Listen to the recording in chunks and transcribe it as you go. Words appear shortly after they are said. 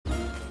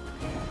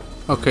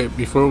Okay,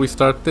 before we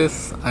start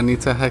this, I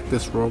need to hack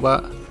this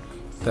robot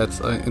that's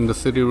in the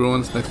city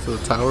ruins next to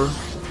the tower.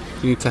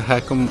 You need to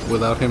hack him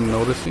without him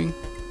noticing,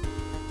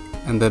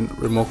 and then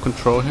remote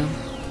control him,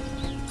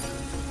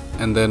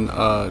 and then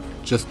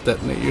just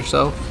detonate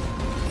yourself,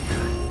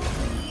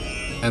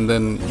 and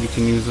then you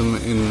can use him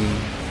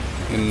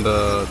in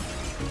the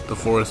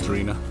forest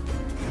arena.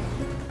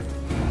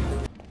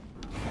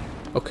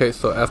 Okay,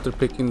 so after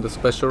picking the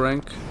special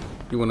rank,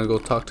 you want to go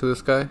talk to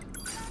this guy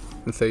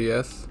and say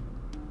yes.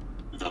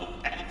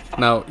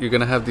 Now you're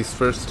gonna have these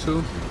first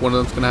two. One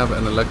of them's gonna have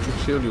an electric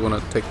shield. You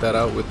want to take that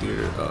out with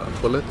your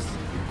bullets,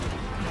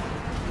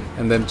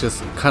 and then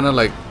just kind of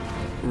like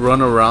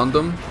run around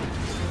them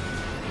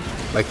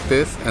like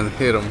this and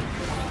hit them.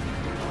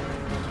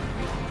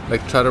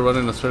 Like try to run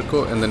in a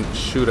circle and then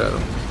shoot at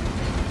him.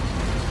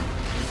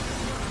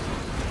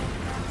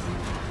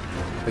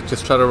 Like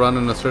just try to run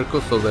in a circle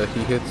so that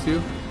he hits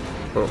you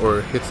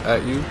or hits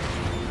at you.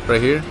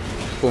 Right here,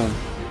 boom.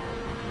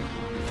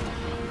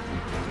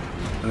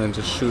 And then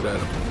just shoot at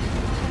him.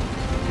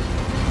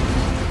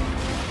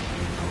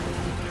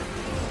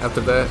 After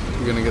that,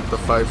 you're gonna get the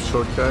 5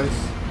 short guys,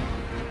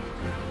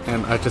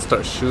 and I just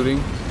start shooting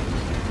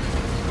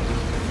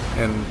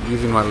and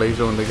using my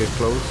laser when they get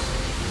close.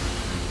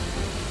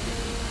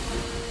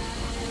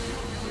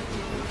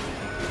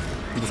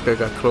 This guy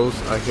got close,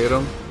 I hit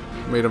him,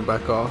 made him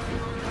back off,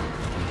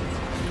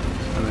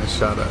 and then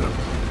shot at him.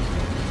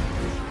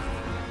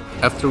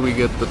 After we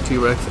get the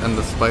T-Rex and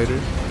the spider,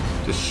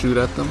 just shoot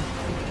at them.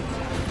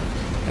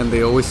 And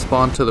they always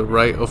spawn to the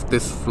right of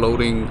this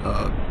floating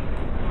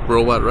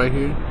robot right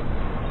here.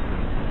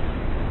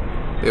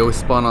 They always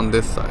spawn on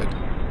this side.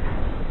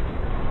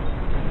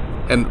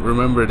 And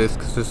remember this,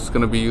 because this is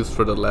going to be used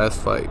for the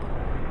last fight.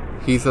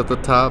 He's at the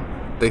top,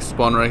 they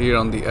spawn right here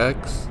on the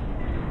X,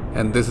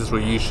 and this is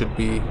where you should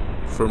be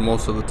for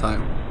most of the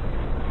time.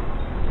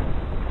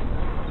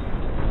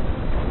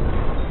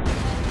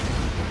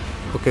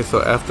 Okay,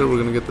 so after we're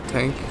going to get the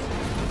tank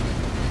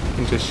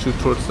and just shoot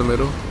towards the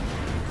middle.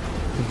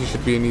 He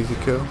should be an easy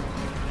kill.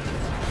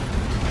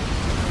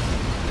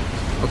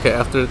 Okay,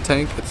 after the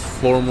tank, it's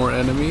 4 more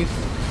enemies,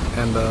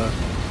 and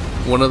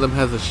one of them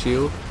has a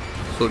shield,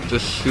 so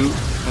just shoot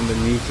and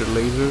then use your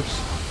lasers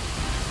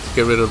to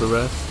get rid of the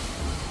rest.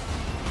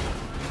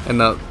 And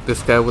now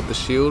this guy with the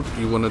shield,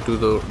 you want to do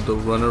the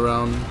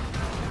runaround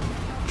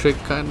trick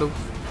kind of.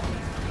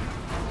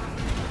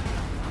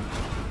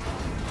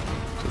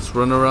 Just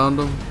run around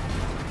him.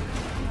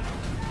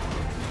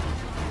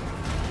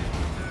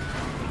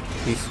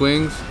 He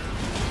swings,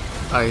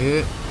 I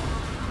hit,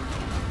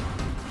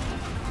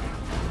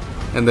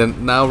 and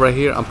then now right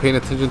here I'm paying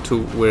attention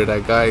to where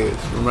that guy is.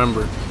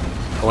 Remember,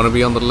 I want to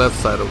be on the left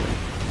side of him,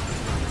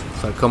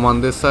 so I come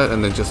on this side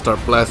and then just start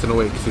blasting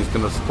away because he's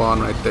gonna spawn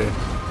right there,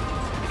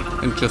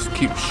 and just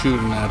keep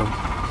shooting at him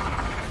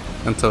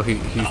until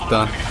he's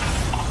done.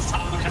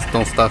 Just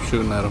don't stop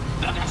shooting at him,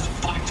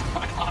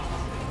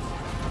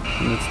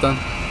 and it's done.